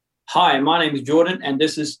Hi, my name is Jordan, and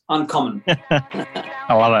this is Uncommon.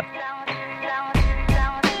 I love it.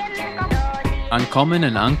 Uncommon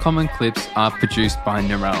and Uncommon clips are produced by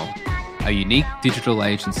Narelle, a unique digital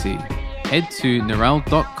agency. Head to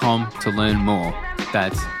narelle.com to learn more.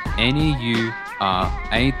 That's NEURALLE.com.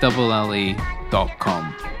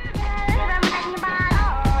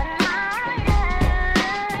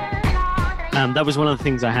 That was one of the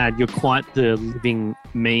things I had. You're quite the living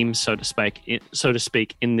meme, so to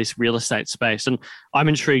speak, in this real estate space. And I'm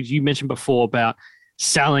intrigued. You mentioned before about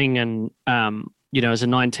selling and, as a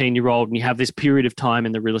 19-year-old, and you have this period of time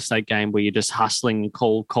in the real estate game where you're just hustling,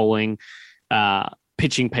 calling,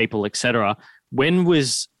 pitching people, etc.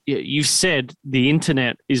 You said the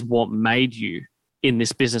internet is what made you in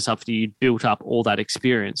this business after you built up all that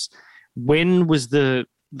experience. When was the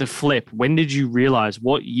flip? When did you realize,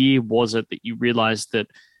 what year was it that you realized that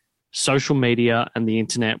social media and the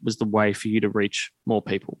internet was the way for you to reach more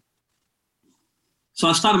people? So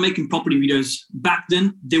I started making property videos. Back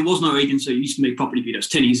then, there was no agency who used to make property videos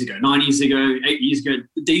 10 years ago, 9 years ago, 8 years ago.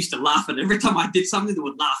 They used to laugh at it. Every time I did something, they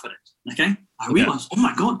would laugh at it. Okay? I realized, oh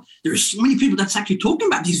my God, there are so many people that's actually talking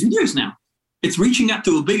about these videos now. It's reaching out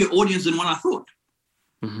to a bigger audience than what I thought.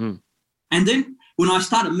 Mm-hmm. And then when I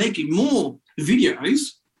started making more videos,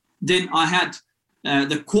 then I had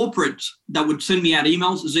the corporate that would send me out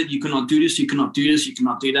emails, said, you cannot do this, you cannot do this, you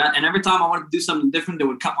cannot do that. And every time I wanted to do something different, they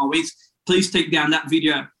would cut my wings. Please take down that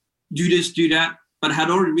video, do this, do that. But I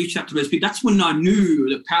had already reached out to those people. That's when I knew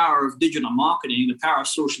the power of digital marketing, the power of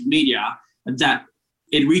social media, that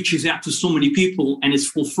it reaches out to so many people and it's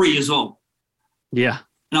for free as well. Yeah.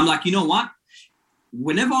 And I'm like, you know what?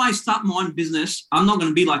 Whenever I start my own business, I'm not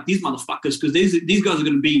going to be like these motherfuckers, because these guys are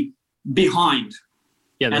going to be behind.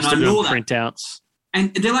 Yeah, they're still doing printouts.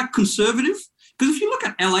 And they're like conservative. Because if you look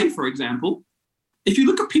at LA, for example, if you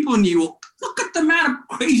look at people in New York, look at the amount of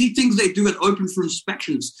crazy things they do at open for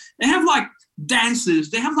inspections. They have like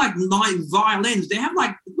dances. They have like violins. They have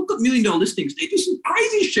like, look at $1 million listings. They do some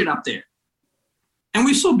crazy shit up there. And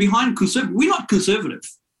we're so behind conservative. We're not conservative.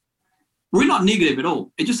 We're not negative at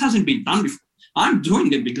all. It just hasn't been done before. I'm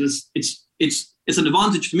doing it because it's an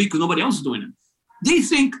advantage to me because nobody else is doing it. They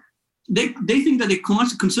think that they're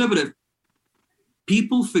conservative.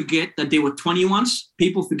 People forget that they were 20 once.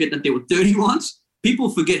 People forget that they were 30 once. People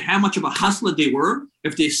forget how much of a hustler they were.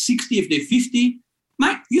 If they're 60, if they're 50,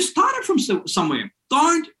 mate, you started from somewhere.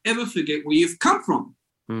 Don't ever forget where you've come from.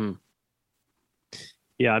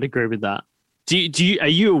 Yeah, I'd agree with that. Are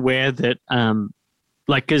you aware that,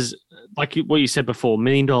 because like what you said before, $1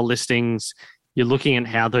 million listings, you're looking at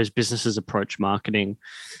how those businesses approach marketing.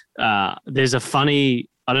 There's a funny,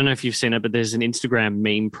 I don't know if you've seen it, but there's an Instagram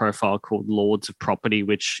meme profile called Lords of Property,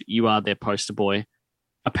 which you are their poster boy,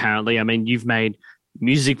 apparently. I mean, you've made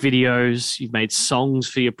music videos, you've made songs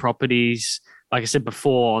for your properties. Like I said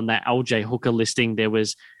before, on that LJ Hooker listing, there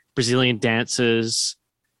was Brazilian dancers,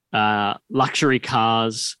 luxury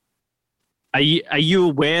cars. Are you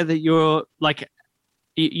aware that you're like,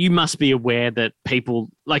 you must be aware that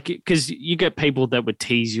people like, because you get people that would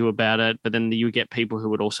tease you about it, but then you get people who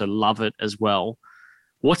would also love it as well.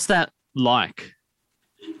 What's that like?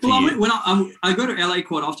 Well, when I go to LA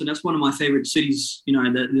quite often, that's one of my favorite cities,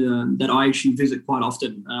 that I actually visit quite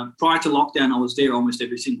often. Prior to lockdown, I was there almost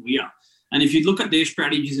every single year. And if you look at their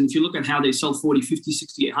strategies and if you look at how they sell 40, 50,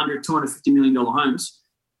 60, 100, $250 million homes,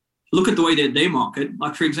 look at the way that they market.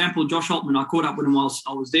 Like, for example, Josh Altman, I caught up with him whilst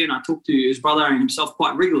I was there and I talked to his brother and himself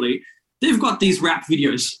quite regularly. They've got these rap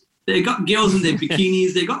videos. They got girls in their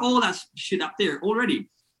bikinis. They got all that shit up there already.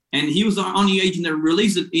 And he was the only agent that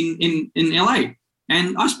released it in LA.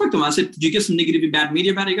 And I spoke to him. I said, did you get some negative and bad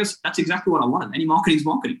media about it? He goes, that's exactly what I wanted. Any marketing is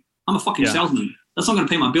marketing. I'm a fucking salesman. That's not going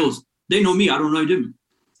to pay my bills. They know me. I don't know them.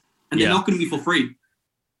 And they're knocking me for free.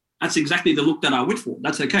 That's exactly the look that I went for.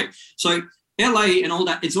 That's okay. So LA and all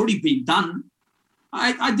that, it's already been done.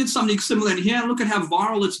 I did something similar in here. Look at how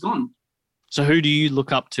viral it's gone. So who do you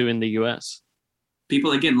look up to in the US?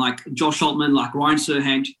 People, again, like Josh Altman, like Ryan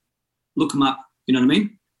Serhant. Look them up. You know what I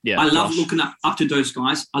mean? Yeah. I love looking up to those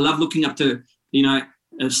guys. I love looking up to,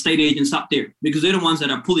 estate agents up there because they're the ones that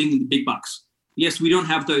are pulling the big bucks. Yes, we don't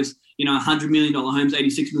have those, $100 million homes,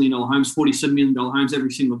 $86 million homes, $47 million homes every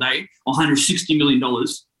single day, or $160 million.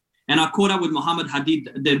 And I caught up with Mohammed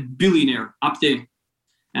Hadid, the billionaire up there.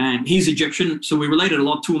 And he's Egyptian, so we related a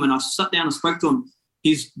lot to him. And I sat down and spoke to him.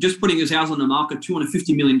 He's just putting his house on the market,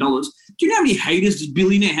 $250 million. Do you know how many haters this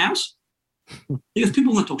billionaire house? Because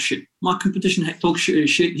people are going to talk shit. My competition talk shit.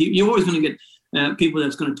 You're always going to get people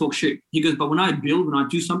that's going to talk shit. He goes, but when I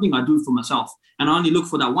do something, I do it for myself. And I only look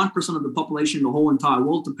for that 1% of the population in the whole entire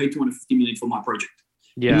world to pay $250 million for my project.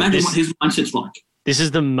 Yeah, imagine what his mindset's like. This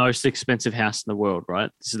is the most expensive house in the world,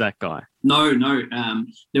 right? This is that guy. No.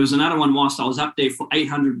 There was another one whilst I was up there for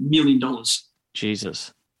 $800 million.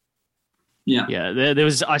 Jesus. Yeah. Yeah. There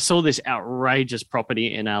was. I saw this outrageous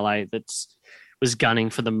property in LA was gunning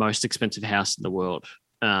for the most expensive house in the world.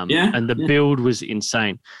 And the build was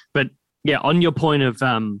insane. But yeah, on your point of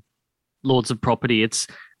Lords of Property, it's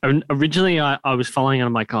originally I was following it.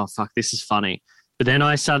 I'm like, oh fuck, this is funny. But then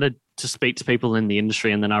I started to speak to people in the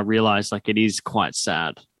industry, and then I realized like it is quite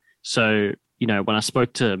sad. So, you know, when I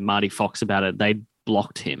spoke to Marty Fox about it, they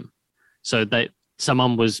blocked him. So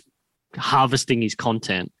someone was harvesting his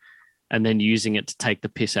content and then using it to take the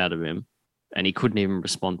piss out of him, and he couldn't even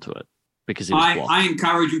respond to it because it was blocked. I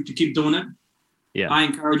encourage you to keep doing it. Yeah. I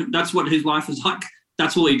encourage him. That's what his life is like.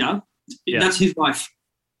 That's all he does. Yeah. That's his life.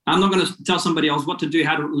 I'm not going to tell somebody else what to do,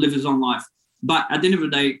 how to live his own life. But at the end of the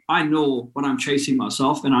day, I know what I'm chasing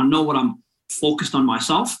myself, and I know what I'm focused on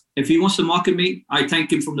myself. If he wants to market me, I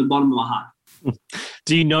thank him from the bottom of my heart.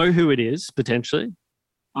 Do you know who it is, potentially?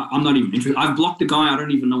 I'm not even interested. I've blocked the guy. I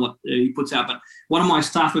don't even know what he puts out. But one of my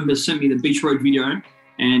staff members sent me the Beach Road video,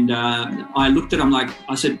 and I looked at him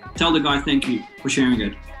I said, tell the guy thank you for sharing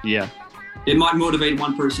it. Yeah. It might motivate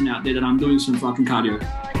one person out there that I'm doing some fucking cardio.